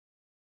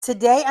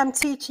Today I'm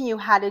teaching you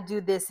how to do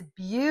this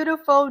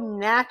beautiful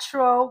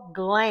natural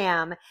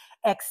glam,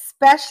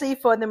 especially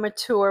for the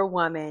mature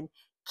woman.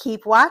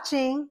 Keep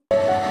watching.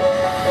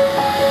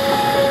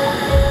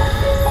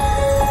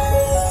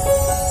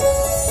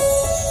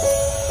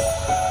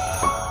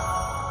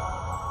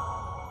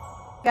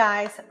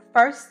 Guys,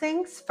 first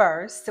things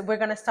first, we're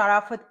going to start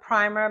off with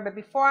primer. But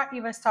before I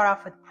even start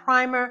off with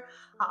primer,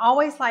 I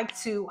always like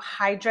to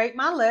hydrate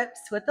my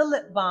lips with a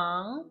lip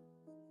balm.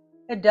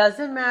 It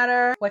doesn't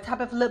matter what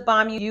type of lip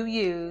balm you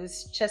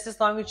use, just as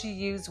long as you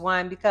use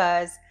one,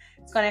 because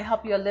it's going to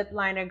help your lip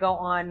liner go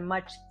on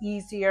much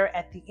easier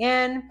at the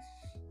end.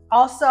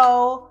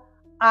 Also,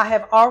 I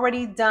have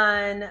already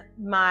done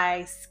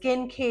my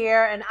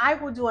skincare, and I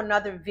will do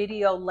another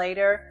video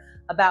later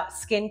about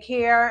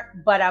skincare,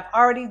 but I've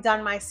already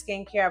done my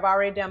skincare. I've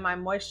already done my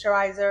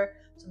moisturizer.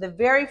 So the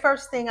very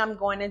first thing I'm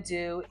going to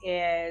do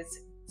is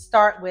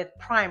start with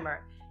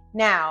primer.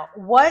 Now,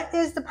 what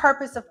is the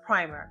purpose of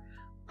primer?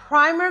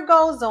 Primer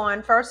goes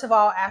on, first of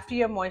all, after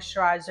your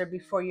moisturizer,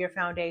 before your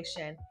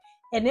foundation.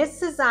 And it's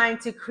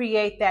designed to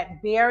create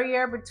that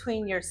barrier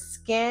between your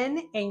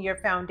skin and your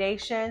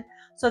foundation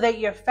so that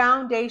your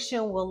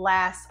foundation will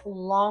last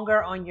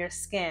longer on your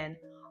skin.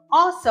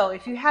 Also,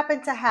 if you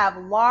happen to have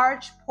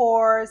large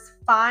pores,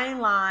 fine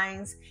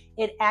lines,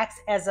 it acts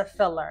as a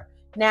filler.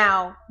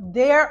 Now,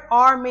 there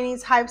are many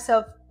types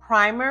of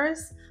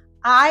primers.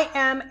 I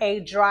am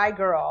a dry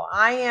girl.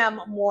 I am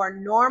more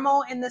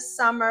normal in the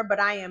summer, but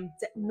I am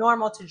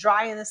normal to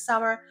dry in the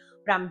summer,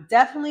 but I'm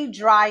definitely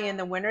dry in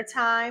the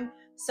wintertime.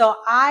 So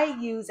I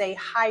use a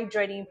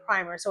hydrating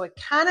primer. So it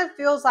kind of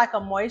feels like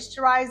a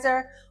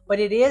moisturizer, but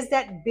it is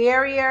that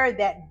barrier,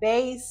 that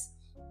base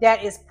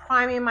that is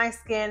priming my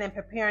skin and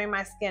preparing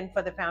my skin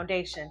for the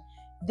foundation.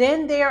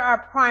 Then there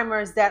are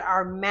primers that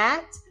are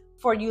matte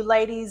for you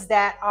ladies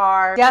that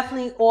are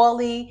definitely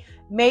oily.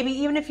 Maybe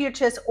even if you're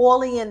just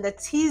oily in the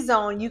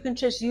T-zone, you can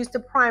just use the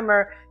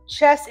primer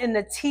just in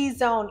the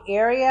T-zone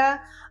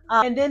area.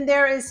 And then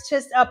there is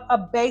just a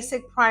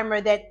basic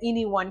primer that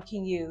anyone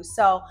can use.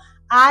 So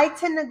I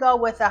tend to go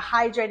with a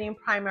hydrating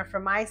primer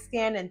for my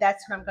skin, and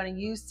that's what I'm going to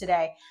use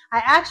today.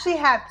 I actually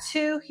have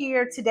two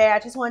here today. I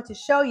just wanted to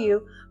show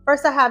you.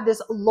 First, I have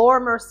this Laura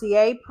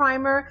Mercier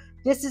primer.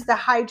 This is the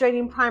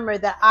hydrating primer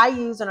that I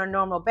use on a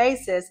normal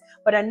basis.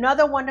 But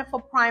another wonderful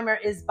primer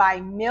is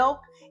by Milk.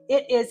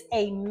 It is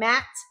a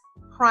matte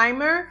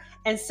primer.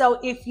 And so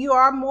if you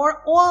are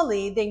more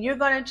oily, then you're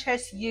going to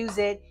just use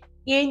it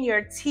in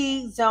your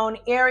T-zone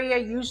area,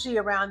 usually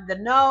around the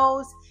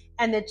nose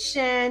and the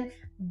chin.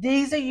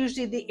 These are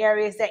usually the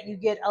areas that you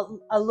get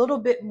a little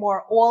bit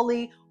more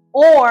oily,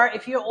 or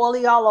if you're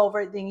oily all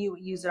over, then you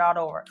would use it all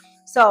over.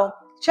 So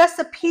just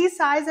a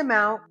pea-size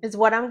amount is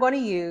what I'm going to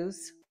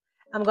use.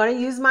 I'm going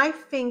to use my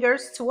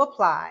fingers to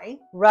apply,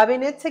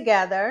 rubbing it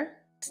together,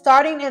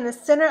 starting in the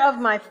center of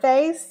my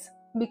face,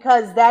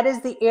 because that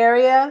is the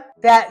area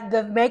that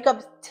the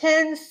makeup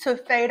tends to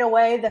fade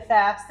away the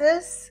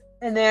fastest,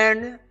 and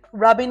then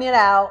rubbing it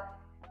out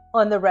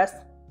on the rest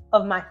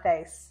of my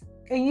face.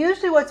 And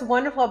usually what's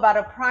wonderful about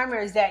a primer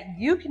is that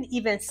you can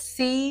even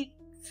see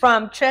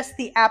from just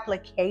the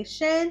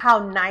application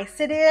how nice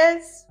it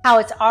is, how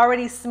it's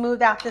already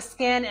smoothed out the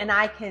skin, and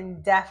I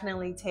can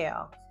definitely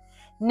tell.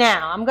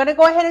 Now, I'm going to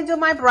go ahead and do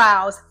my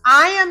brows.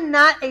 I am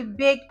not a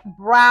big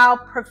brow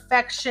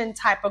perfection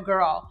type of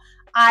girl.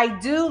 I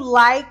do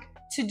like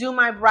to do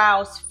my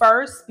brows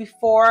first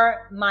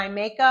before my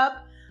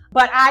makeup,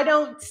 but I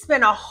don't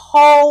spend a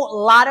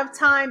whole lot of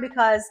time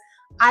because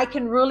I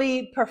can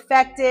really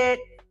perfect it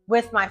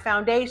with my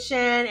foundation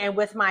and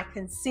with my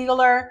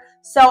concealer.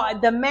 So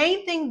the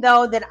main thing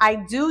though that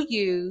I do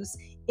use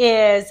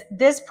is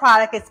this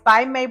product. It's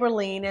by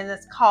Maybelline and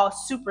it's called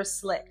Super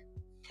Slick.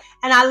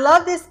 And I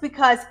love this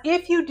because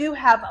if you do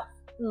have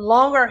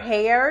longer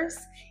hairs,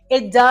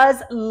 it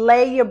does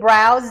lay your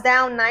brows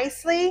down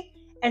nicely.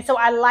 And so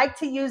I like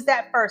to use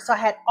that first. So I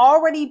had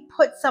already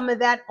put some of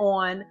that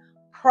on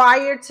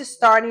prior to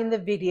starting the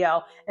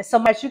video. And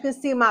so as you can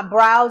see, my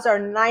brows are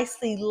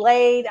nicely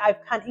laid.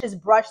 I've kind of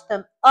just brushed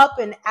them up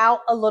and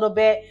out a little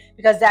bit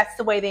because that's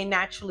the way they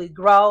naturally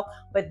grow,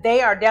 but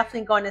they are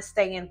definitely going to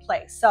stay in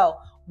place. So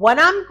what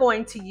I'm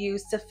going to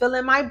use to fill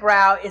in my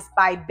brow is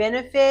by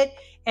Benefit,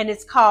 and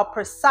it's called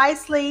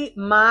Precisely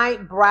My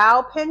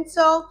Brow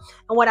Pencil.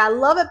 And what I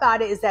love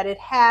about it is that it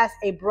has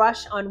a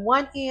brush on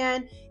one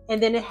end,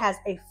 and then it has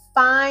a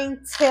fine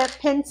tip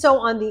pencil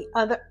on the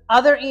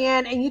other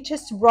end, and you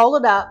just roll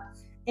it up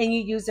and you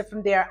use it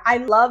from there. I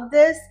love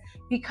this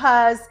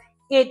because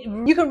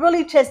you can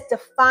really just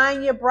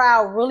define your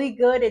brow really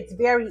good. It's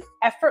very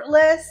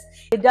effortless.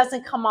 It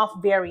doesn't come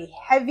off very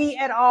heavy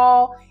at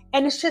all.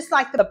 And it's just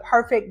like the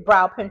perfect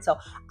brow pencil.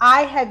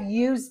 I have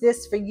used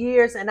this for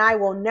years and I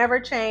will never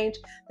change.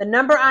 The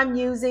number I'm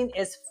using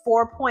is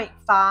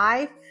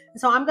 4.5.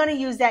 So I'm going to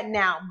use that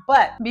now.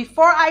 But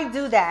before I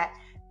do that,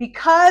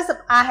 because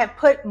I have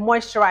put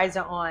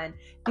moisturizer on,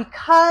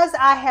 because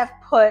I have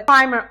put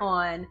primer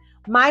on,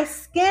 my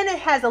skin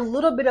has a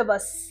little bit of a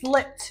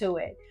slip to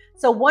it.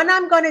 So what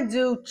I'm going to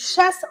do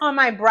just on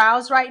my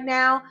brows right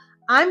now,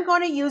 I'm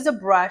going to use a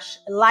brush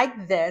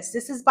like this.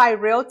 This is by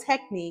Real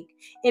Technique.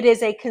 It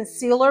is a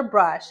concealer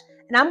brush.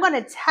 And I'm going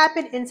to tap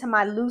it into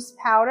my loose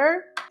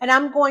powder. And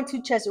I'm going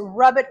to just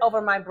rub it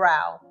over my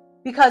brow.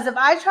 Because if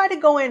I try to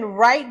go in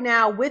right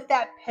now with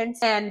that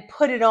pencil and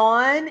put it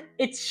on,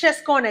 it's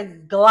just going to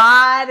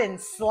glide and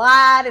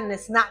slide and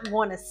it's not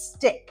going to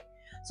stick.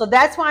 So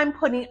that's why I'm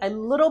putting a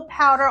little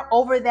powder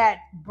over that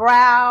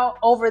brow,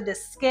 over the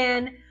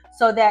skin,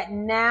 so that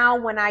now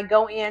when I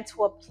go in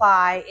to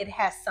apply, it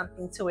has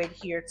something to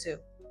adhere to.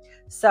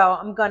 So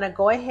I'm going to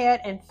go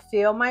ahead and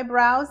fill my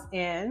brows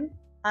in.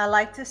 I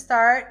like to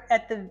start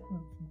at the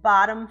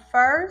bottom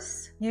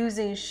first,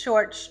 using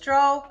short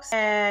strokes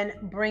and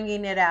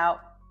bringing it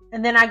out.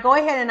 And then I go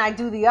ahead and I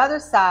do the other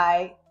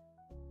side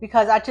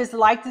because I just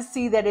like to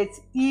see that it's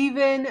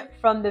even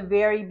from the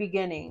very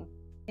beginning.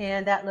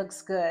 And that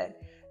looks good.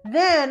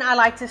 Then I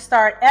like to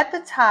start at the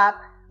top,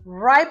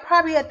 right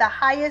probably at the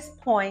highest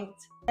point,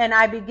 and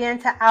I begin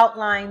to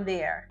outline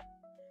there.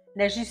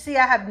 And as you see,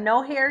 I have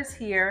no hairs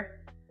here.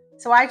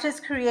 So I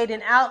just create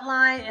an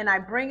outline and I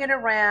bring it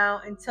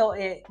around until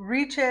it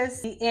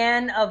reaches the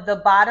end of the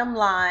bottom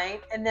line.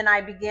 And then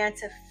I begin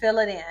to fill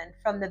it in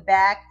from the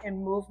back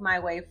and move my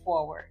way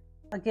forward.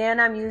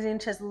 Again, I'm using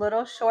just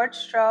little short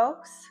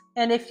strokes.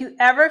 And if you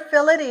ever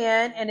fill it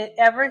in and it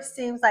ever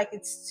seems like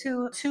it's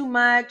too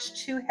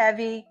much, too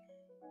heavy,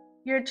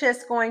 you're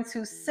just going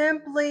to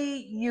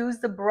simply use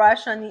the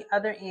brush on the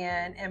other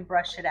end and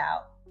brush it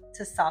out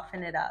to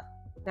soften it up.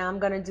 Now I'm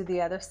going to do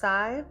the other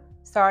side.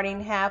 Starting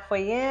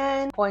halfway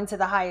in, going to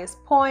the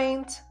highest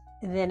point,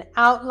 and then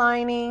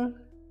outlining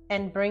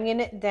and bringing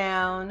it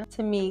down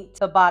to meet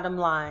the bottom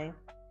line.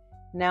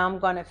 Now I'm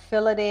going to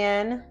fill it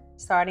in,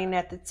 starting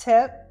at the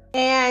tip.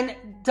 And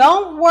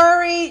don't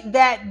worry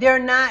that they're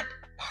not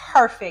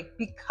perfect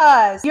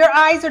because your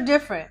eyes are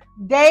different.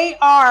 They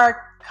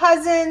are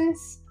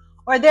cousins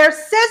or they're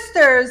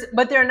sisters,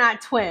 but they're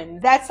not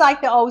twins. That's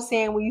like the old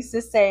saying we used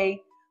to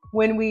say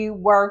when we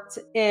worked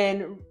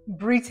in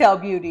retail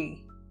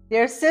beauty.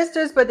 They're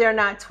sisters, but they're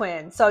not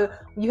twins. So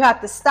you have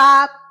to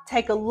stop,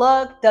 take a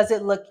look. Does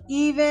it look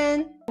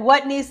even?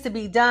 What needs to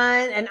be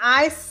done? And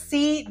I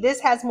see this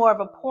has more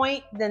of a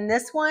point than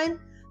this one.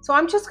 So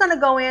I'm just gonna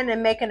go in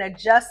and make an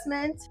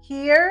adjustment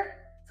here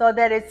so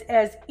that it's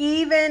as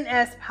even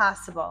as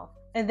possible.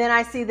 And then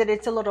I see that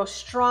it's a little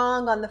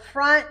strong on the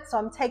front. So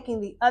I'm taking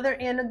the other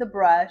end of the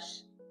brush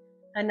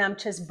and I'm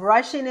just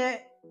brushing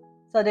it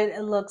so that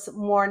it looks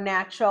more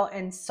natural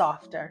and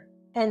softer.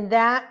 And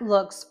that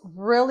looks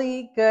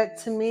really good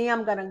to me.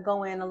 I'm gonna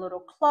go in a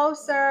little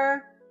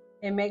closer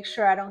and make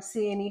sure I don't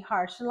see any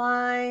harsh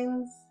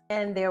lines.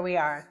 And there we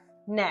are.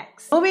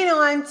 Next, moving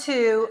on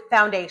to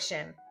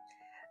foundation.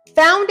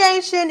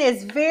 Foundation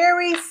is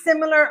very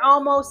similar,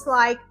 almost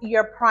like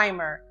your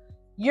primer.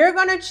 You're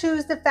gonna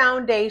choose the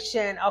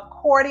foundation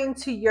according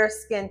to your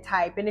skin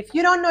type. And if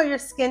you don't know your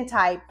skin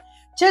type,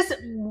 just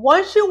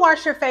once you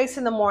wash your face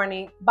in the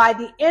morning, by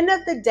the end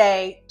of the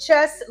day,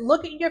 just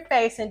look at your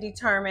face and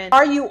determine,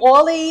 are you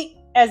oily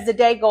as the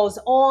day goes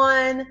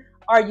on?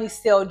 Are you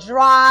still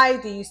dry?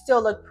 Do you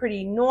still look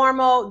pretty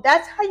normal?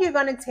 That's how you're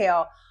going to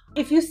tell.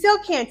 If you still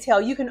can't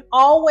tell, you can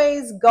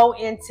always go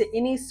into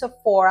any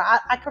Sephora.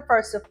 I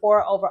prefer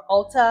Sephora over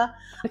Ulta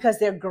because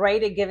they're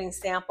great at giving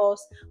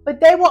samples, but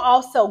they will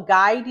also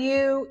guide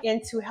you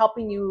into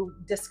helping you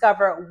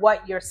discover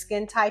what your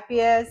skin type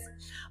is.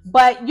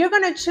 But you're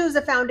going to choose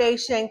a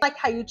foundation like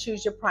how you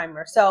choose your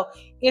primer. So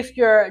if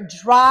you're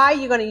dry,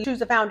 you're going to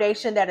choose a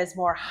foundation that is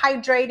more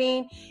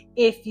hydrating.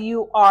 If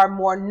you are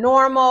more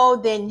normal,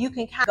 then you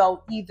can kind of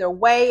go either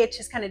way. It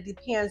just kind of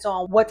depends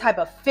on what type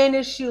of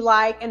finish you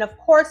like. And of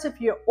course, if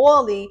you're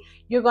oily,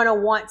 you're going to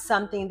want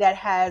something that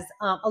has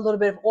a little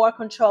bit of oil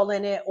control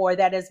in it, or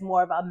that is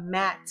more of a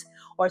matte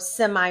or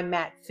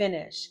semi-matte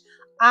finish.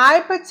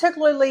 I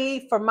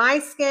particularly, for my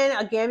skin,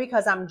 again,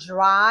 because I'm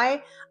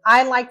dry,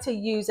 I like to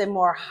use a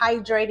more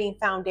hydrating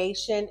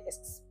foundation,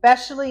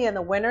 especially in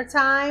the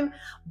wintertime.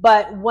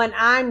 But when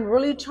I'm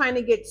really trying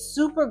to get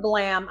super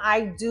glam,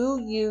 I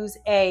do use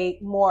a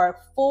more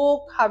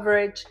full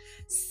coverage,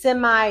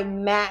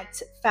 semi-matte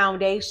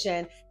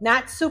foundation.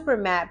 Not super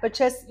matte, but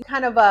just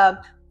kind of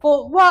a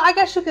full, well, I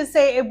guess you could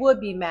say it would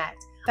be matte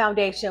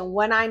foundation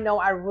when I know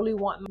I really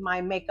want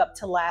my makeup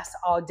to last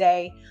all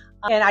day.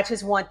 And I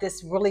just want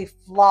this really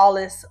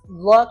flawless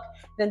look,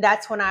 then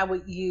that's when I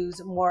would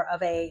use more of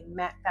a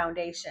matte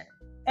foundation.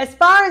 As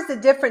far as the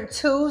different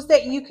tools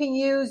that you can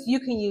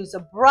use a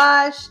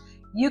brush,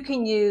 you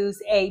can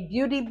use a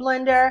beauty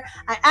blender.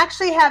 I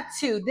actually have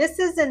two. This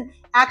is an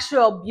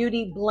actual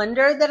beauty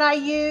blender that I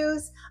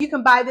use. You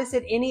can buy this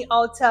at any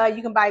Ulta.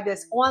 You can buy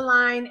this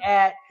online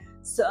at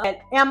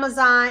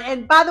Amazon.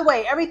 And by the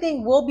way,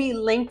 everything will be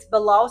linked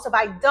below. So if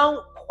I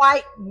don't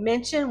quite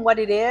mention what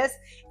it is,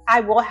 I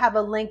will have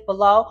a link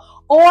below.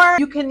 Or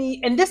you can,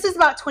 and this is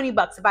about 20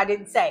 bucks if I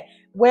didn't say.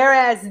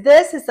 Whereas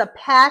this is a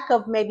pack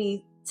of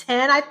maybe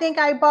 10, I think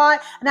I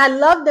bought. And I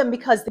love them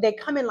because they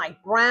come in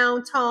like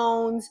brown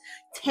tones.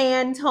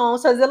 tan tone,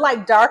 so they're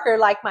like darker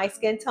like my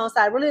skin tone,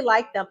 so I really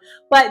like them.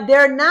 But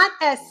they're not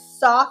as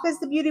soft as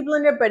the Beauty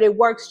Blender, but it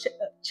works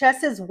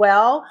just as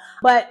well.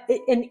 But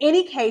in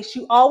any case,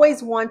 you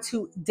always want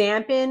to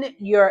dampen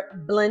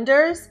your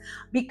blenders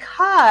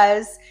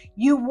because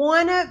you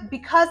want to,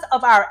 because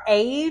of our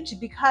age,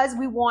 because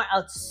we want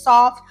a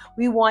soft,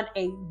 we want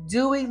a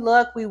dewy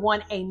look, we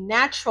want a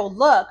natural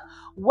look.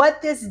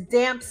 What this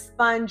damp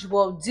sponge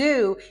will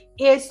do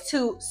is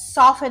to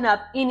soften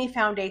up any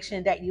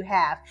foundation that you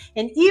have.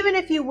 And even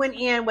if you went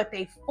in with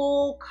a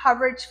full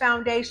coverage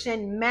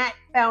foundation, matte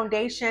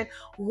foundation,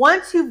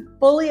 once you've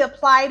fully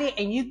applied it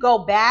and you go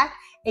back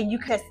and you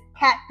can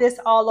pat this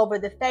all over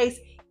the face,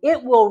 it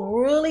will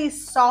really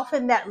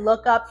soften that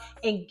look up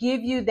and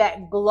give you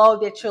that glow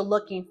that you're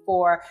looking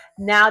for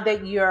now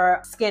that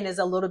your skin is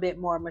a little bit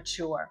more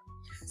mature.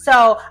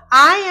 So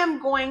I am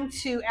going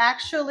to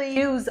actually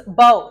use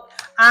both.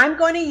 I'm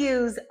going to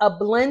use a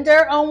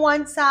blender on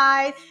one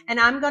side and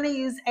I'm going to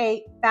use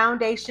a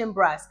foundation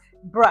brush.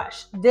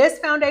 This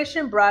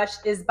foundation brush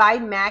is by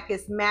MAC.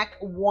 It's MAC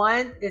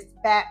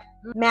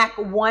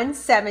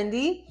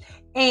 170.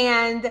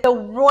 And the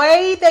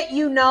way that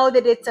you know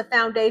that it's a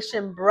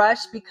foundation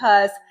brush,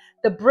 because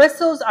the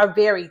bristles are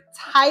very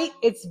tight,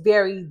 it's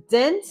very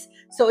dense,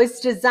 so it's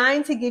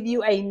designed to give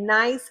you a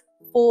nice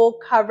full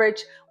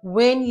coverage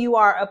when you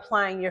are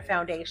applying your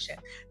foundation.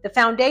 The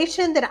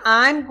foundation that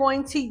I'm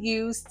going to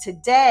use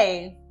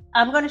today,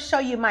 I'm going to show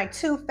you my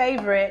two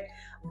favorite,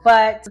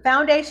 but the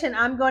foundation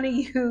I'm going to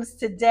use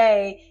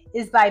today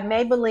is by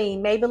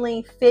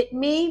Maybelline Fit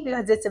Me,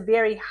 because it's a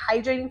very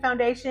hydrating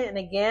foundation. And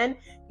again,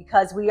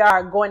 because we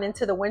are going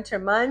into the winter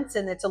months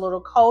and it's a little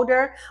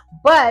colder.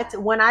 But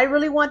when I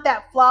really want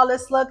that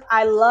flawless look,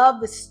 I love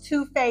this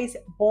Too Faced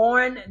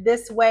Born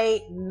This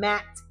Way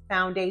matte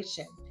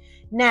foundation.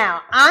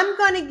 Now, I'm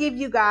going to give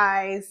you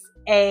guys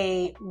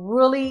a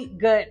really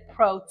good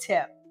pro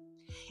tip.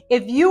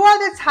 If you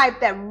are the type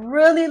that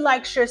really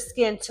likes your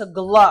skin to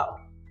glow,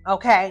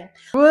 okay,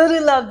 really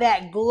love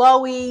that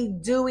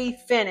glowy, dewy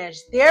finish,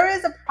 there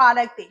is a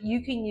product that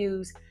you can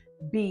use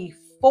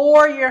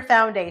before your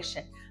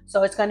foundation.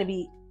 So it's going to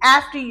be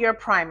after your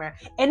primer.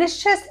 And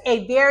it's just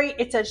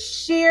it's a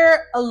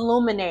sheer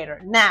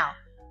illuminator. Now,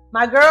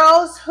 my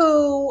girls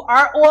who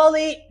are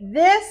oily,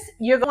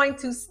 you're going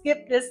to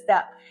skip this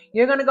step.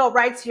 You're going to go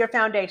right to your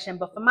foundation.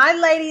 But for my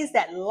ladies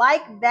that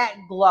like that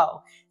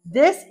glow,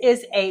 this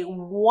is a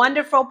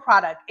wonderful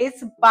product.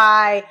 It's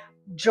by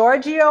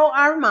Giorgio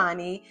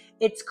Armani.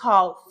 It's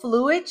called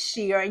Fluid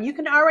Sheer. And you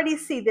can already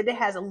see that it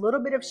has a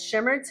little bit of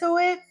shimmer to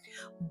it.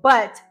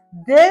 But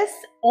this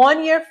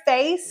on your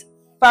face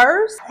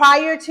first,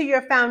 prior to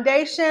your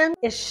foundation,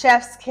 is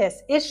chef's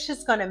kiss. It's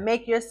just going to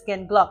make your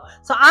skin glow.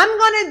 So I'm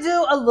going to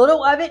do a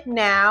little of it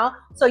now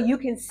so you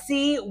can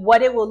see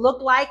what it will look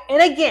like.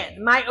 And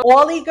again, my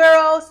oily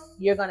girls,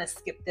 you're going to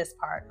skip this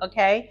part,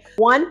 okay?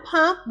 One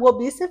pump will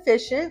be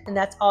sufficient, and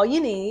that's all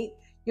you need.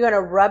 You're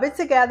going to rub it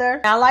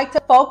together. I like to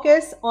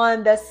focus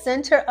on the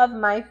center of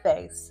my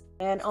face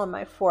and on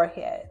my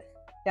forehead,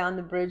 down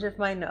the bridge of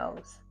my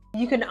nose.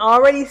 You can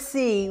already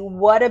see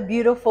what a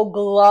beautiful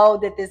glow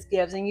that this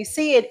gives. And you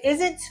see it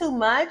isn't too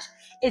much.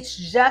 It's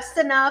just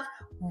enough.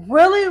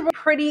 Really, really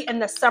pretty in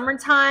the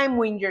summertime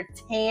when you're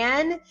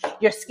tan.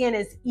 Your skin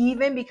is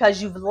even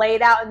because you've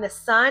laid out in the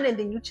sun and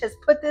then you just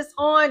put this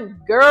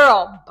on.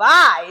 Girl,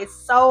 bye. It's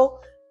so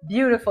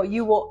beautiful.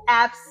 You will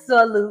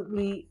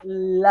absolutely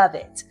love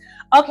it.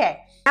 Okay,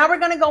 now we're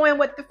going to go in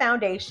with the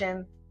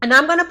foundation. And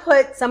I'm going to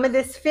put some of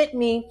this Fit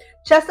Me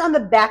just on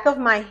the back of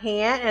my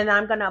hand, and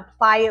I'm going to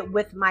apply it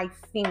with my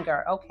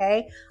finger,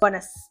 okay? I'm going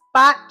to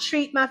spot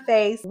treat my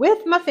face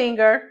with my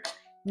finger.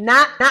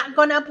 Not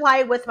going to apply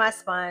it with my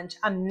sponge.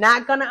 I'm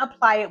not going to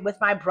apply it with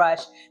my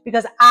brush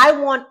because I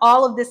want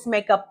all of this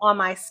makeup on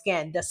my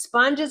skin. The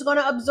sponge is going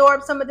to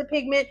absorb some of the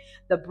pigment.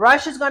 The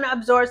brush is going to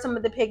absorb some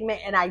of the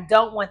pigment, and I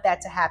don't want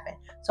that to happen.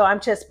 So I'm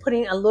just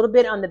putting a little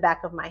bit on the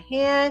back of my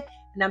hand,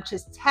 and I'm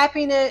just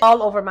tapping it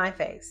all over my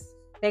face.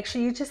 Make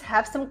sure you just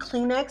have some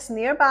Kleenex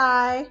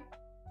nearby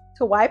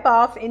to wipe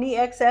off any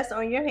excess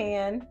on your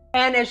hand.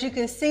 And as you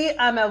can see,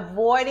 I'm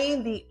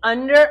avoiding the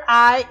under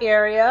eye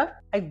area.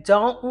 I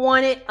don't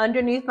want it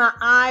underneath my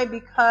eye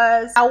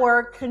because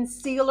our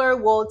concealer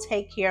will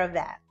take care of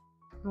that.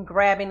 I'm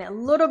grabbing a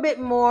little bit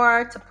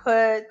more to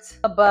put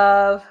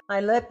above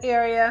my lip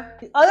area.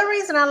 The other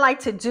reason I like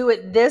to do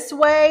it this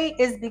way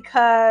is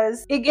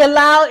because it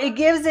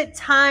gives it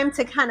time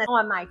to kind of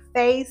on my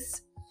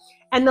face.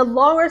 And the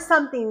longer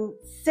something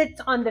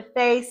sits on the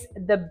face,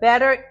 the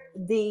better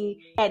it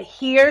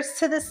adheres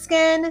to the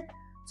skin.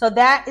 So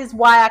that is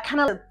why I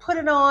kind of put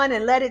it on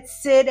and let it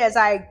sit as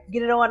I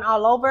get it on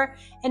all over.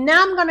 And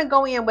now I'm going to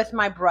go in with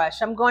my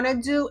brush. I'm going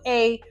to do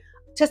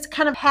just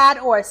kind of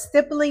pat or a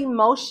stippling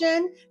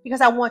motion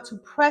because I want to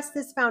press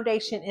this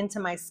foundation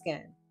into my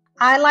skin.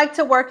 I like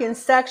to work in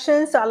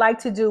sections. So I like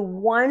to do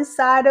one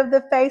side of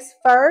the face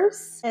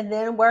first and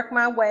then work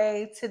my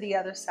way to the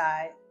other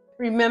side.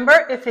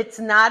 Remember, if it's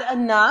not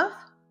enough,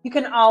 you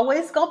can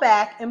always go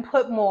back and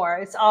put more.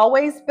 It's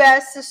always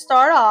best to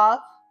start off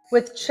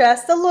with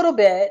just a little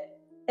bit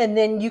and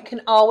then you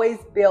can always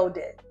build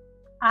it.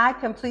 I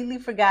completely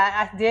forgot.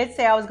 I did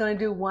say I was going to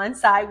do one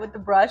side with the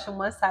brush and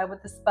one side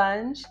with the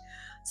sponge.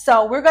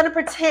 So we're going to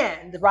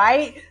pretend,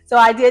 right? So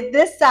I did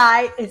this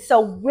side. And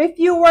so if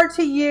you were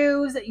to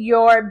use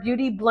your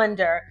beauty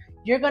blender,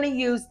 you're going to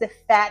use the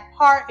fat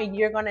part and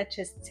you're going to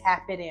just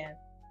tap it in.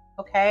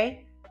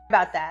 Okay?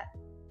 About that.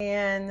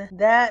 And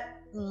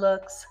that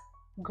looks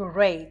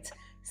great.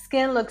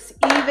 Skin looks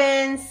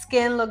even.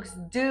 Skin looks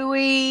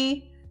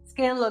dewy.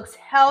 Skin looks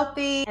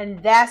healthy.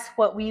 And that's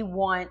what we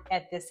want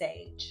at this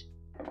age.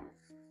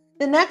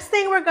 The next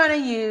thing we're going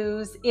to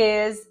use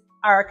is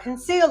our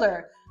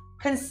concealer.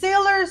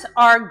 Concealers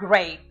are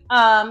great.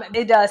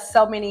 It does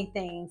so many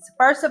things.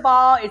 First of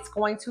all, it's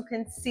going to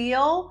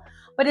conceal,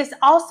 but it's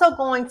also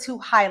going to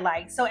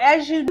highlight. So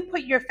as you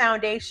put your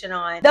foundation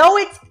on, though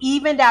it's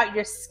evened out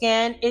your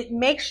skin, it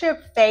makes your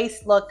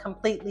face look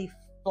completely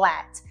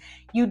flat.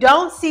 You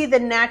don't see the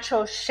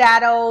natural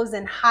shadows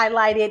and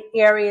highlighted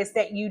areas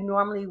that you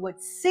normally would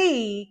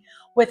see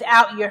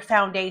without your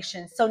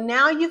foundation. So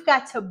now you've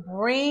got to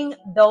bring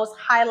those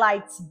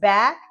highlights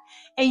back,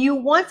 and you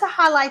want to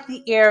highlight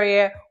the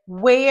area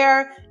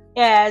where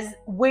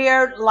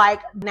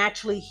like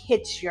naturally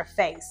hits your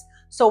face.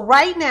 So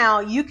right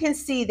now you can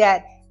see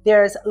that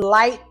there's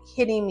light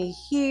hitting me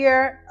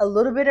here, a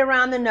little bit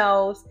around the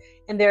nose,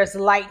 and there's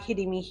light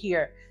hitting me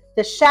here.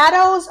 The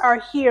shadows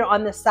are here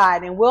on the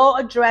side, and we'll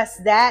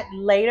address that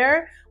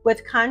later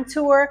with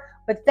contour,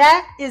 but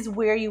that is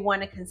where you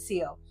want to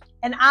conceal.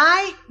 And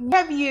I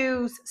have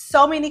used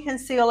so many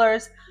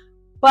concealers,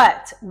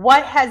 but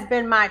what has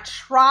been my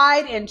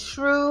tried and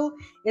true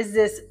is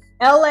this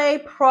LA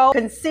Pro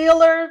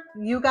concealer,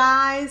 you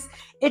guys.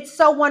 It's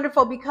so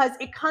wonderful because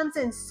it comes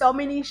in so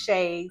many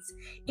shades.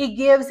 It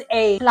gives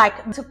a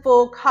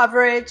full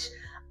coverage.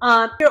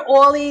 If you're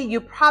oily,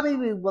 you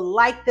probably will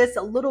like this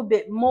a little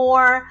bit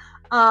more.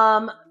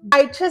 I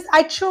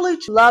truly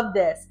love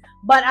this.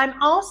 But I'm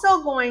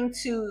also going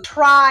to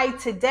try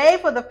today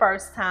for the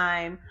first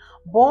time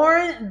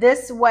Born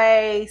This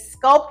Way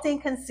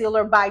Sculpting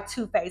Concealer by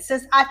Too Faced.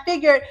 Since I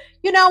figured,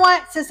 you know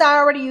what, since I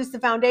already used the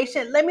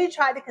foundation, let me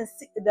try the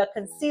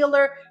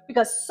concealer,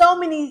 because so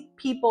many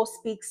people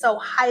speak so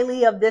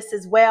highly of this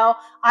as well.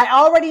 I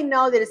already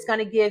know that it's going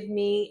to give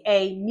me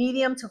a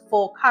medium to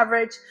full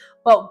coverage,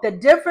 but the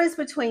difference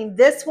between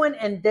this one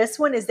and this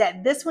one is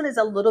that this one is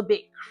a little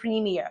bit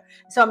creamier.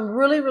 So I'm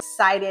really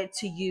excited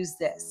to use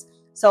this.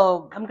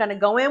 So I'm going to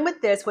go in with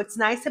this. What's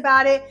nice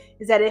about it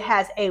is that it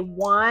has a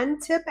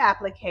one-tip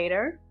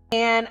applicator,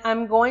 and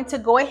I'm going to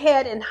go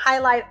ahead and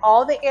highlight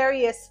all the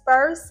areas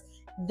first.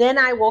 Then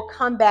I will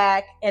come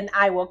back and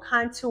I will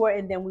contour,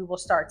 and then we will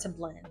start to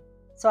blend.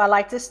 So I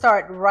like to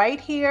start right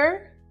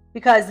here,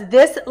 because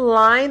this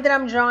line that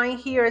I'm drawing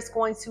here is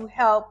going to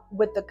help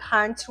with the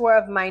contour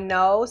of my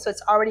nose. So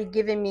it's already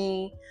giving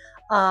me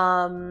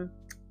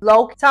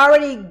it's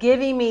already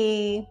giving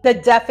me the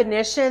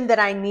definition that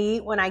I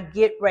need when I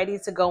get ready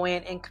to go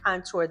in and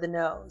contour the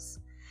nose.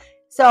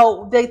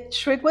 So the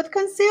trick with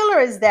concealer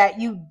is that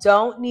you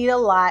don't need a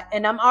lot.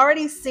 And I'm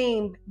already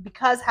seeing,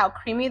 because how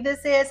creamy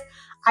this is,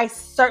 I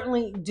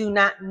certainly do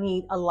not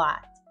need a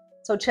lot.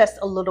 So just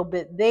a little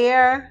bit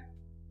there.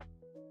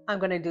 I'm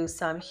going to do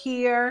some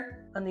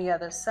here on the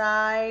other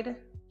side,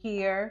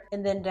 here,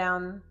 and then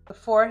down the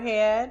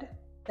forehead,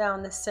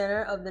 down the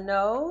center of the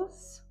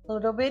nose, a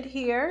little bit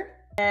here,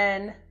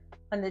 and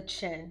on the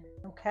chin.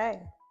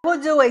 Okay.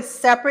 We'll do a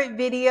separate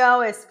video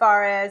as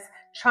far as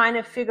trying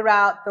to figure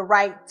out the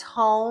right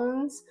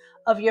tones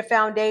of your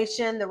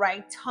foundation, the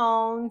right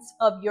tones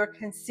of your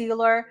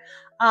concealer.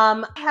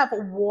 I have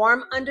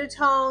warm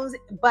undertones,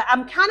 but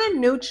I'm kind of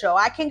neutral.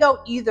 I can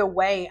go either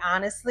way,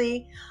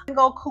 honestly. I can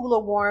go cool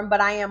or warm,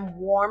 but I am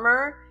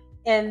warmer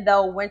in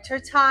the winter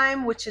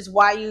time, which is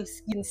why you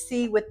can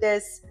see with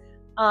this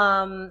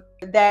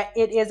that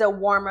it is a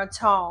warmer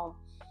tone.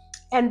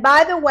 And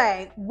by the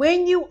way,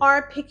 when you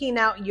are picking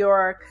out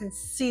your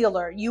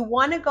concealer, you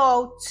want to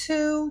go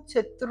 2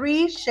 to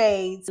 3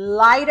 shades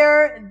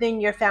lighter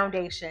than your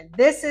foundation.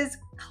 This is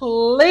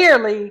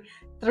clearly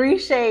 3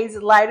 shades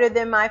lighter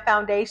than my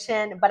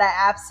foundation, but I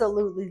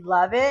absolutely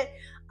love it.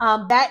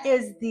 That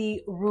is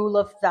the rule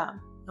of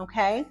thumb,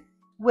 okay?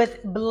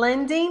 With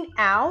blending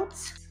out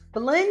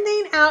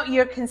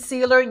your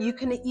concealer, you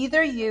can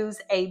either use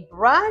a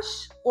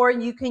brush or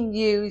you can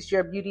use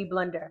your beauty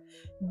blender.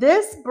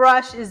 This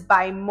brush is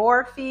by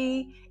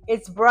Morphe.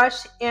 It's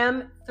brush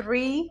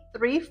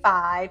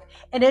M335,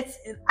 and it's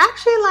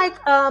actually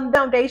like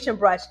foundation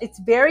brush. It's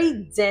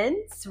very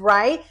dense,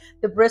 right?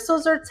 The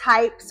bristles are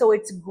tight, so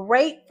it's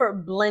great for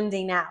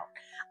blending out.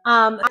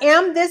 I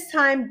am this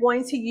time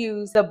going to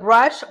use the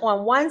brush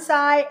on one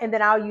side, and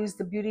then I'll use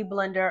the beauty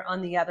blender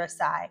on the other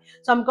side.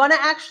 So I'm going to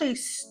actually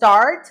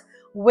start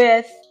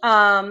with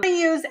I'm going to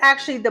use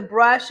actually the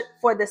brush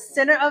for the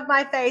center of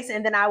my face,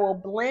 and then I will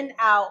blend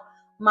out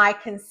my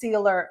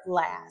concealer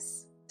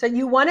last. So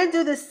you want to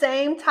do the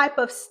same type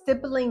of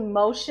stippling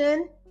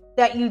motion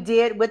that you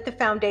did with the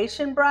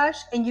foundation brush,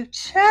 and you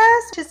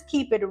just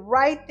keep it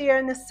right there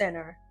in the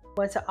center. I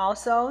want to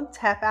also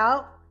tap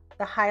out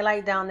the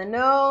highlight down the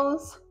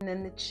nose and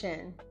then the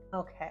chin.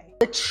 Okay.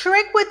 The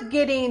trick with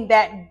getting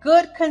that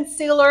good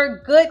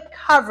concealer, good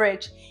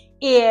coverage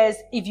is,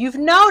 if you've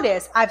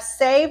noticed, I've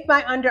saved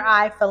my under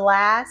eye for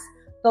last.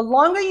 The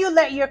longer you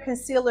let your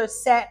concealer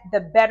set, the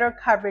better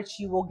coverage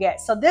you will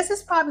get. So this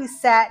is probably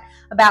set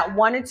about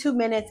 1 or 2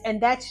 minutes, and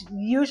that's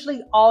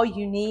usually all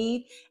you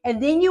need.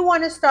 And then you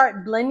want to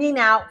start blending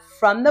out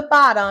from the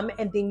bottom,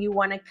 and then you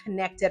want to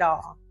connect it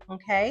all,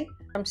 okay?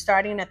 I'm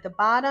starting at the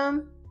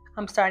bottom,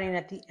 I'm starting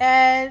at the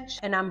edge,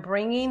 and I'm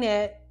bringing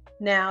it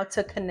now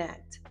to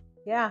connect.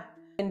 Yeah,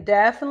 you can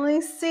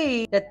definitely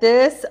see that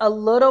this a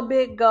little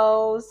bit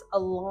goes a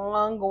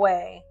long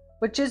way,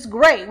 which is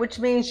great, which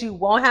means you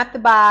won't have to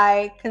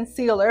buy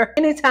concealer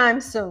anytime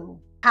soon.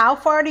 How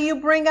far do you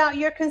bring out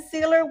your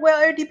concealer?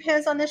 Well, it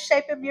depends on the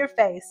shape of your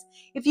face.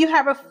 If you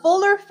have a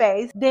fuller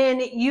face, then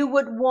you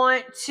would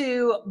want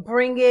to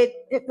bring it,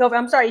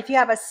 if you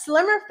have a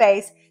slimmer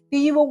face, then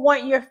you will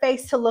want your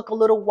face to look a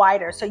little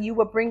wider. So you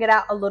would bring it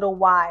out a little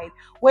wide.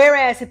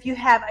 Whereas if you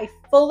have a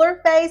fuller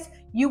face,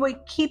 you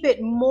would keep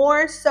it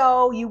more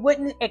so, you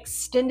wouldn't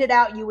extend it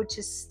out. You would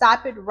just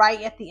stop it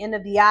right at the end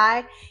of the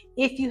eye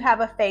if you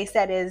have a face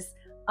that is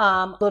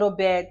a little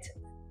bit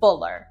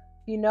fuller.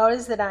 You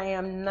notice that I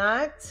am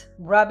not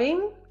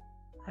rubbing,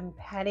 I'm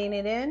patting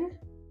it in.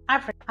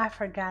 I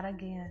forgot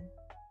again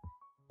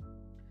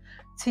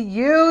to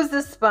use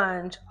the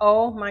sponge.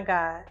 Oh my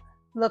God.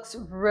 Looks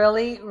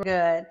really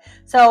good.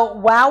 So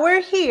while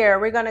we're here,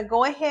 we're going to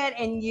go ahead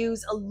and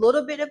use a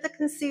little bit of the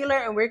concealer,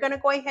 and we're going to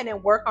go ahead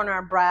and work on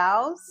our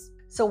brows.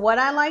 So what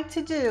I like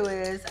to do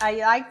is I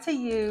like to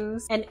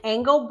use an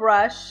angle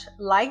brush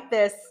like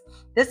this.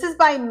 This is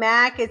by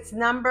MAC. It's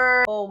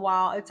number, oh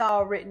wow, it's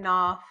all written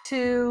off,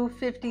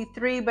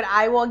 253, but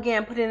I will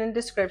again put it in the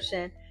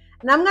description.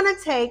 And I'm going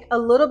to take a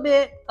little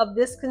bit of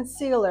this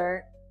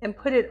concealer and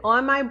put it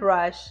on my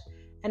brush,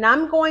 and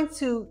I'm going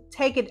to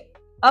take it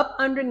up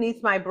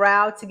underneath my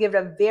brow to give it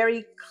a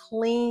very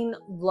clean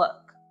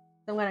look.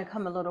 I'm going to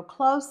come a little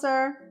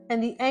closer,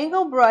 and the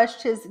angle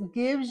brush just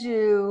gives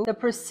you the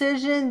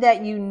precision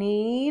that you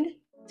need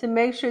to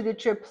make sure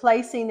that you're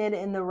placing it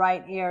in the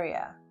right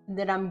area. And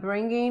then I'm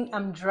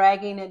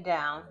dragging it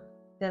down.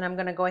 Then I'm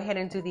going to go ahead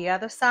and do the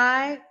other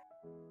side.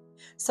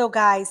 So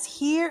guys,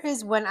 here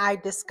is when I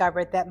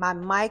discovered that my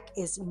mic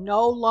is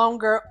no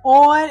longer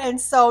on, and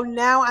so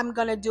now I'm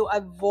going to do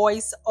a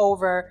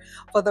voiceover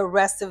for the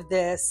rest of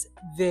this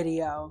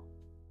video.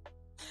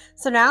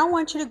 So now I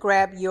want you to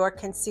grab your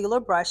concealer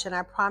brush, and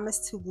I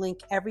promise to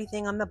link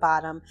everything on the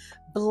bottom.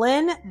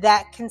 Blend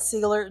that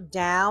concealer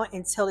down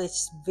until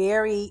it's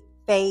very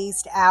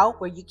phased out,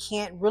 where you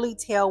can't really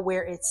tell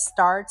where it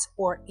starts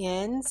or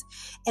ends.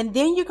 And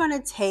then you're going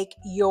to take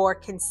your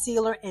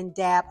concealer and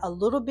dab a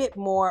little bit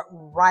more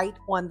right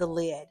on the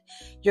lid.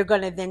 You're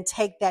going to then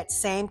take that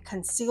same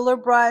concealer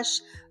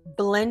brush,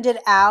 blend it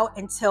out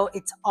until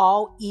it's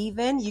all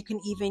even. You can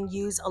even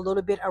use a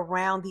little bit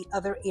around the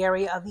other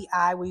area of the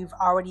eye where you've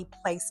already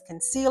placed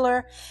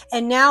concealer.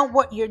 And now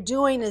what you're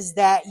doing is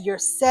that you're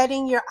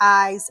setting your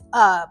eyes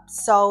up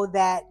so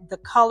that the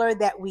color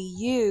that we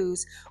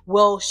use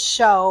will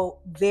show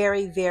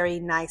very, very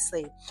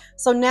nicely.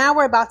 So now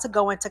we're about to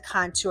go into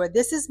contour.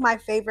 This is my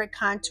favorite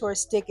contour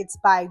stick. It's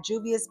by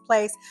Juvia's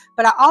Place,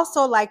 but I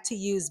also like to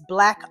use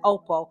Black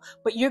Opal.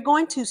 But you're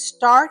going to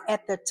start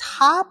at the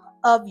top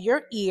of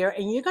your ear,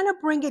 and you're going to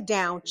bring it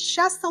down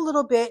just a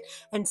little bit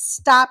and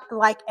stop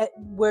like at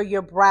where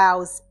your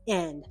brows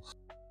end.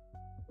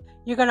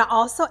 You're going to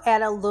also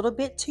add a little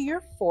bit to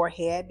your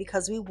forehead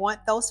because we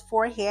want those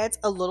foreheads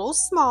a little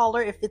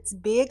smaller. If it's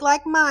big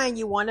like mine,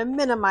 you want to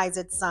minimize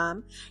it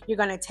some. You're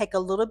going to take a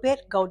little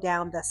bit, go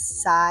down the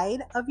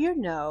side of your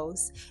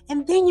nose,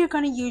 and then you're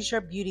going to use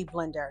your beauty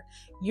blender.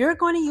 You're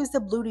going to use the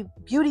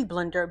beauty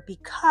blender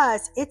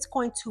because it's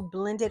going to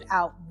blend it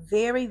out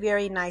very,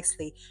 very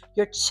nicely.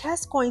 You're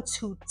just going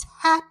to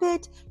tap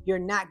it. You're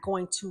not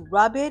going to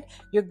rub it.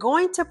 You're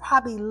going to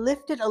probably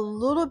lift it a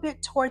little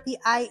bit toward the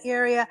eye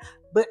area,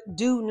 but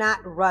do not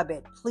rub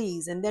it,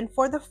 please. And then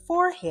for the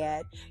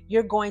forehead,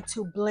 you're going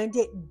to blend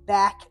it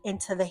back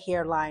into the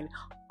hairline,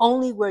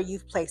 only where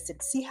you've placed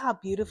it. See how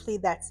beautifully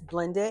that's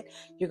blended?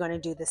 You're going to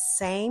do the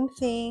same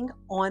thing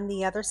on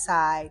the other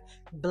side,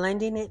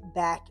 blending it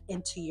back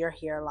into your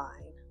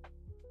hairline.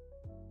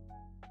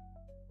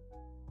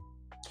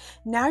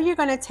 Now you're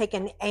going to take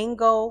an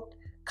angled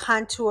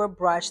contour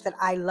brush that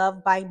I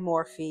love by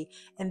Morphe,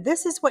 and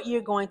this is what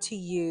you're going to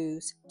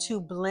use to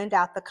blend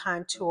out the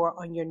contour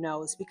on your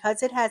nose.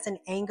 Because it has an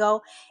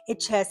angle, it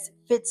just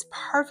fits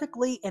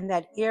perfectly in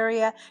that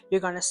area.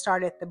 You're going to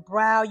start at the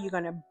brow, you're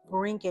going to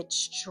bring it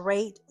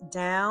straight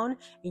down,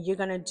 and you're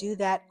going to do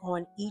that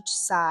on each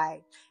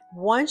side.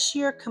 Once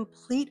you're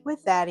complete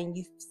with that and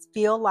you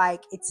feel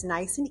like it's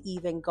nice and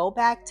even, go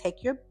back,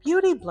 take your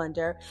beauty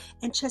blender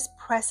and just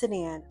press it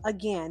in.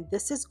 Again,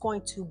 this is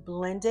going to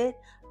blend it,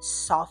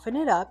 soften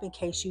it up in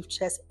case you've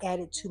just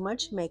added too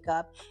much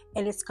makeup,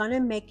 and it's going to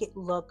make it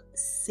look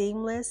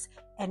seamless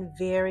and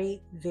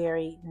very,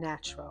 very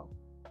natural.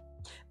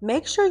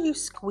 Make sure you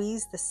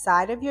squeeze the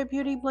side of your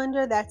beauty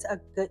blender. That's a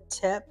good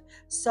tip,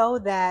 so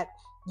that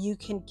you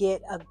can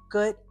get a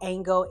good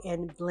angle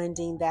in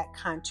blending that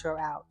contour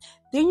out.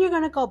 Then you're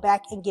going to go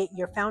back and get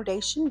your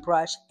foundation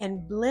brush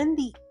and blend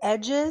the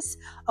edges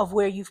of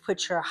where you've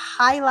put your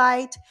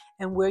highlight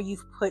and where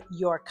you've put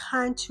your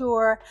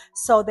contour,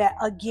 so that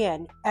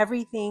again,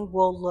 everything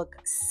will look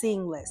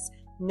seamless.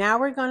 Now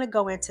we're going to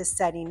go into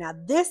setting. Now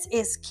this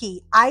is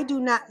key. I do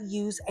not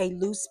use a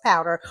loose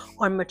powder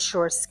on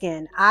mature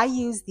skin. I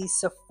use these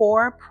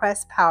Sephora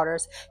pressed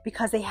powders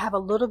because they have a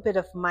little bit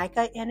of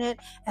mica in it.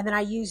 And then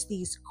I use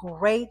these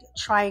great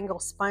triangle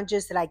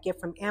sponges that I get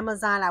from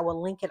Amazon. I will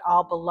link it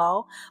all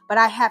below. But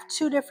I have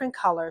two different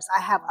colors.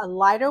 I have a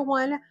lighter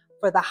one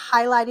for the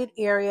highlighted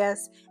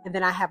areas, and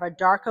then I have a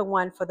darker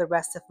one for the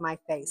rest of my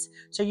face.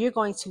 So you're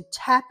going to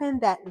tap in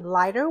that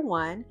lighter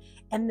one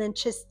and then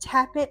just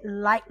tap it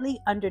lightly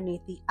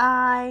underneath the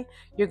eye.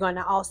 You're going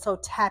to also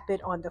tap it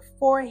on the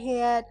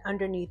forehead,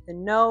 underneath the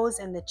nose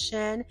and the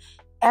chin.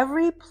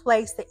 Every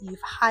place that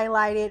you've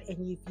highlighted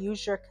and you've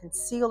used your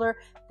concealer,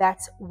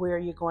 that's where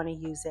you're going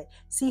to use it.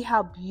 See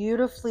how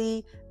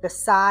beautifully the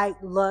side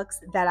looks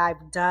that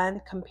I've done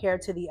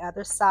compared to the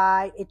other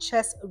side? It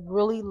just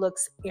really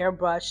looks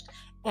airbrushed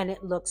and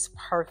it looks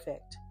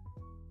perfect.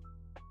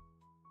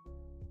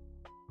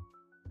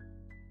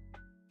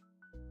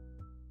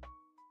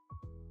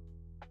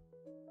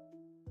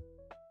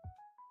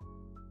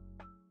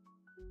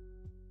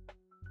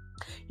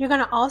 You're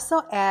going to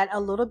also add a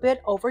little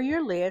bit over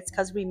your lids,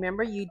 because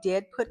remember you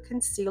did put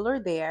concealer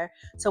there.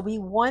 So we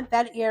want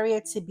that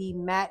area to be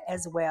matte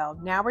as well.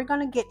 Now we're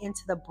going to get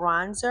into the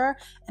bronzer,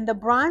 and the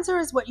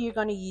bronzer is what you're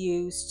going to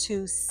use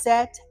to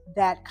set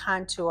that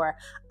contour.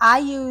 I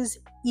use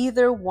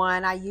either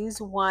one. I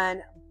use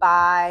one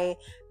by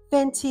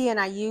Fenty and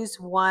I use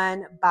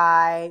one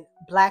by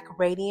Black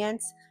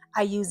Radiance.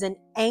 I use an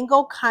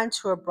angle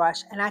contour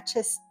brush and I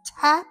just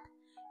tap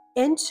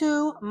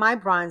into my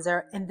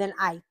bronzer, and then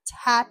I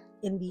tap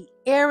in the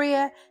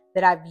area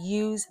that I've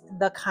used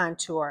the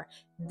contour.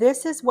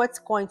 This is what's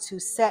going to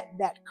set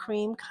that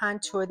cream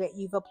contour that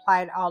you've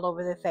applied all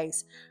over the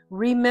face.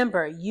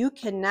 Remember, you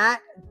cannot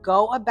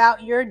go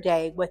about your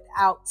day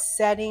without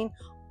setting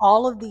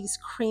all of these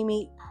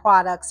creamy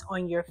products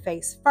on your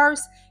face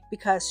first,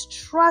 because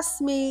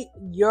trust me,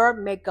 your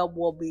makeup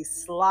will be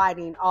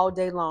sliding all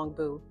day long,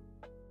 boo.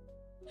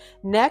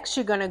 Next,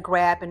 you're going to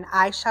grab an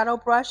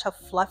eyeshadow brush, a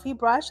fluffy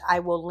brush. I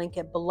will link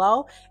it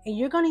below. And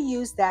you're going to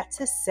use that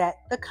to set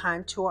the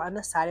contour on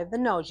the side of the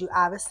nose. You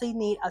obviously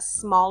need a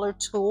smaller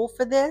tool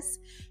for this.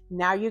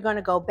 Now you're going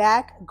to go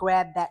back,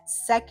 grab that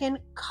second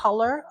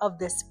color of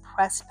this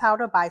pressed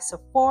powder by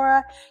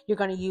Sephora. You're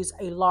going to use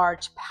a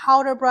large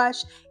powder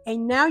brush.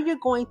 And now you're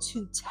going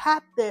to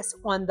tap this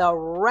on the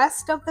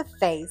rest of the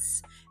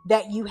face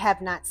that you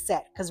have not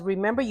set. Because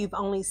remember, you've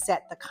only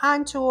set the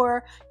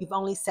contour, you've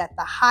only set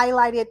the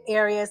highlighted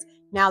areas.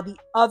 Now the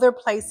other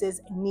places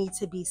need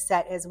to be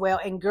set as well.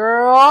 And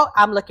girl,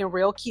 I'm looking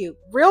real cute,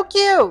 real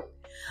cute.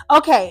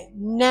 Okay,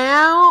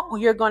 now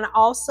you're going to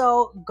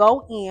also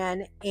go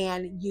in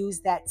and use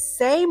that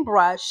same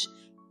brush.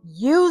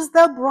 Use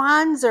the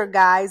bronzer,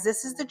 guys.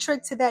 This is the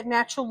trick to that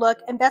natural look,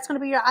 and that's going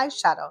to be your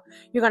eyeshadow.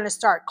 You're going to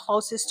start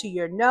closest to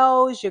your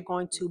nose. You're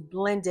going to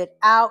blend it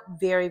out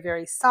very,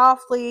 very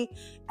softly,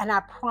 and I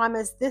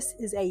promise this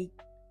is a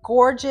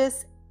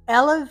gorgeous,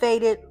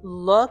 elevated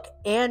look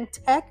and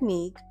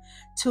technique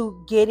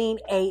to getting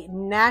a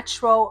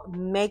natural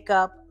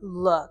makeup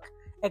look,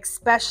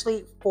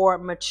 especially for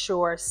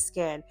mature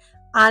skin.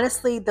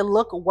 Honestly, the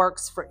look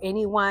works for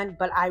anyone,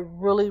 but I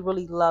really,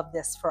 really love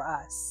this for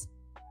us.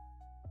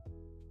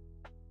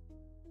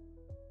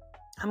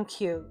 I'm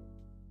cute.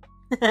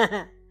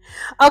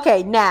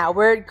 Okay, now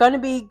we're going to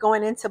be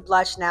going into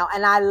blush now,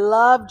 and I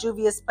love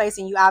Juvia's Place,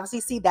 and you obviously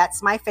see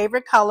that's my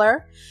favorite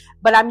color,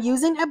 but I'm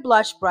using a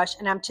blush brush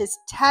and I'm just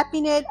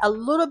tapping it a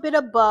little bit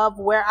above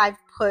where I've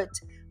put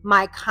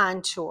my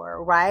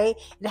contour, right?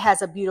 It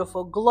has a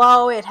beautiful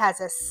glow. It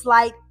has a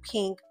slight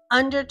pink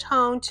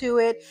undertone to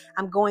it.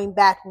 I'm going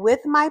back with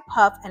my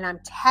puff and I'm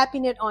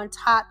tapping it on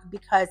top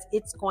because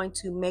it's going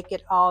to make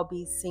it all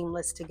be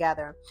seamless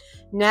together.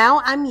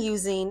 Now I'm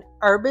using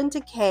Urban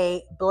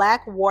Decay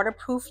Black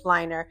Waterproof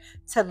Liner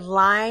to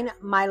line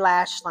my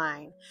lash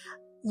line.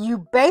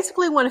 You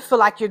basically want to feel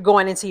like you're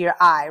going into your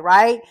eye,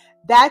 right?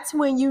 That's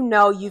when you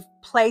know you've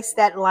placed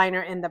that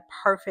liner in the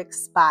perfect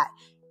spot.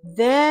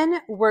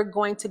 Then we're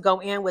going to go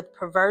in with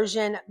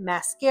Perversion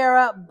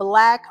Mascara,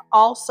 black,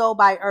 also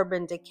by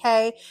Urban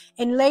Decay.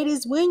 And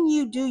ladies, when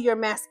you do your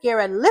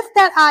mascara, lift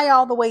that eye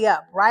all the way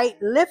up, right?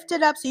 Lift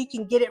it up so you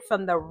can get it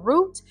from the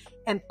root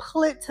and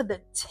pull it to the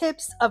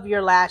tips of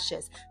your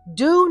lashes.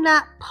 Do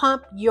not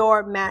pump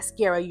your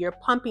mascara. You're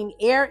pumping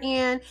air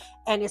in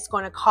and it's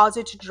going to cause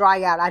it to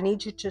dry out. I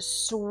need you to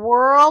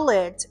swirl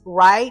it,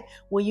 right,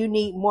 when you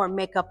need more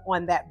makeup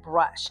on that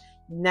brush.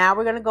 Now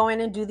we're going to go in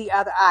and do the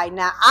other eye.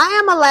 Now, I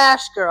am a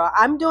lash girl.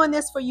 I'm doing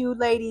this for you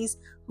ladies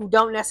who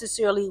don't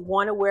necessarily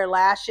want to wear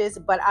lashes,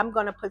 but I'm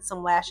going to put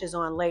some lashes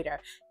on later.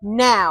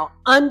 Now,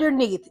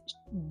 underneath,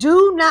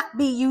 do not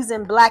be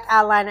using black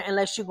eyeliner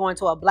unless you're going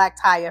to a black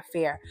tie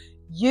affair.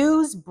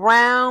 Use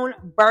brown,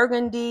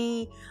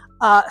 burgundy,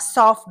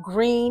 soft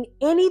green,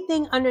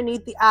 anything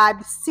underneath the eye.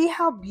 See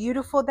how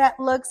beautiful that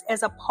looks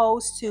as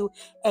opposed to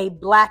a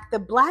black. The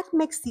black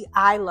makes the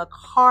eye look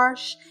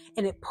harsh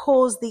and it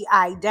pulls the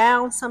eye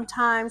down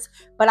sometimes.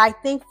 But I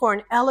think for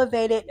an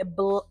elevated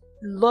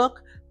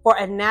look, for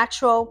a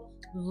natural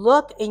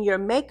look in your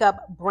makeup,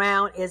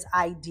 brown is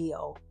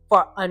ideal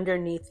for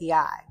underneath the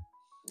eye.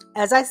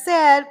 As I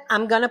said,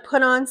 I'm going to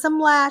put on some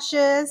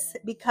lashes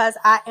because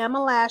I am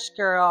a lash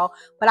girl,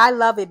 but I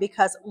love it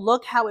because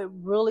look how it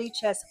really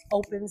just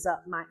opens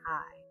up my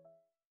eye.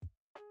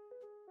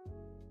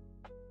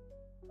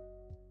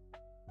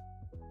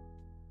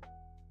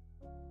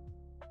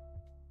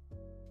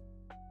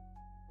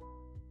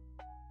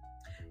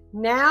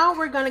 Now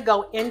we're going to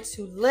go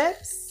into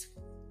lips,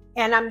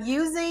 and I'm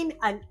using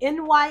an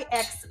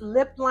NYX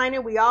lip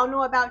liner. We all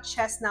know about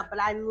chestnut, but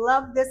I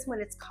love this one.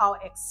 It's called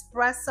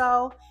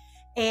Espresso,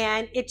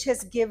 and it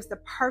just gives the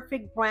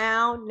perfect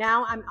brown.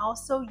 Now I'm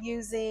also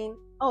using,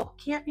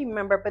 can't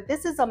remember, but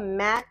this is a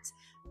matte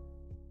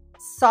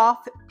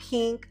soft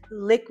pink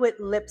liquid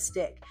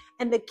lipstick.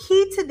 And the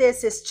key to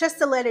this is just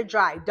to let it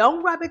dry.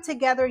 Don't rub it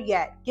together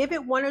yet. Give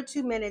it 1 or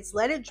 2 minutes,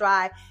 let it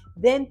dry,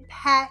 then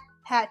pat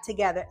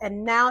together.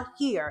 And now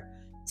here,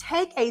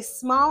 take a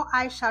small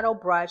eyeshadow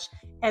brush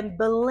and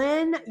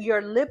blend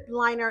your lip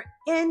liner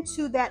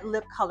into that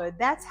lip color.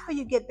 That's how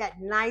you get that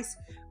nice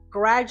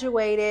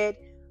graduated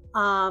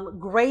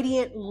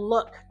gradient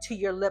look to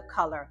your lip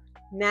color.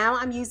 Now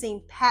I'm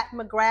using Pat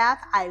McGrath.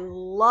 I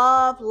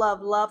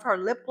love her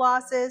lip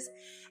glosses.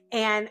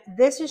 And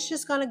this is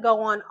just going to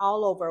go on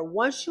all over.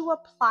 Once you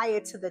apply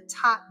it to the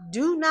top,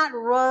 do not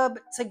rub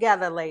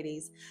together,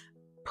 ladies.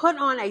 Put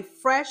on a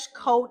fresh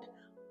coat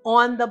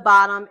on the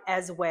bottom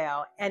as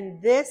well.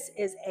 And this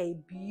is a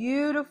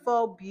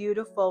beautiful,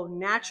 beautiful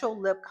natural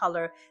lip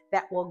color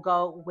that will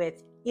go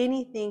with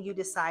anything you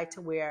decide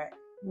to wear.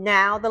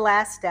 Now, the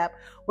last step,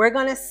 we're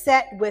going to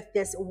set with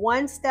this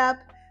one-step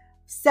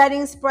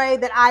setting spray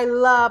that I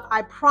love.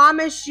 I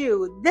promise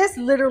you, this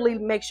literally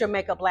makes your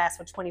makeup last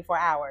for 24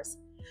 hours.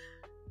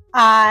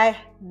 I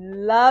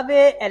love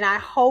it, and I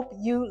hope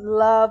you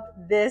love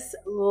this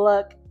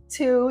look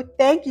too.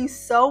 Thank you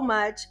so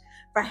much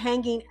for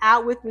hanging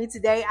out with me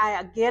today.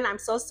 I'm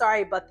so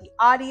sorry about the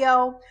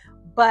audio,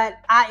 but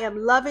I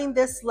am loving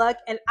this look,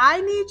 and I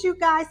need you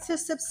guys to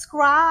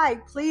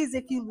subscribe, please.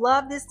 If you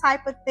love this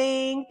type of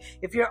thing,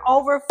 if you're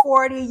over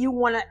 40, you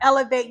want to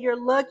elevate your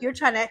look, you're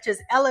trying to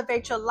just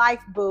elevate your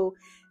life, boo,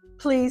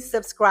 please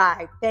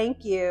subscribe.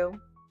 Thank you.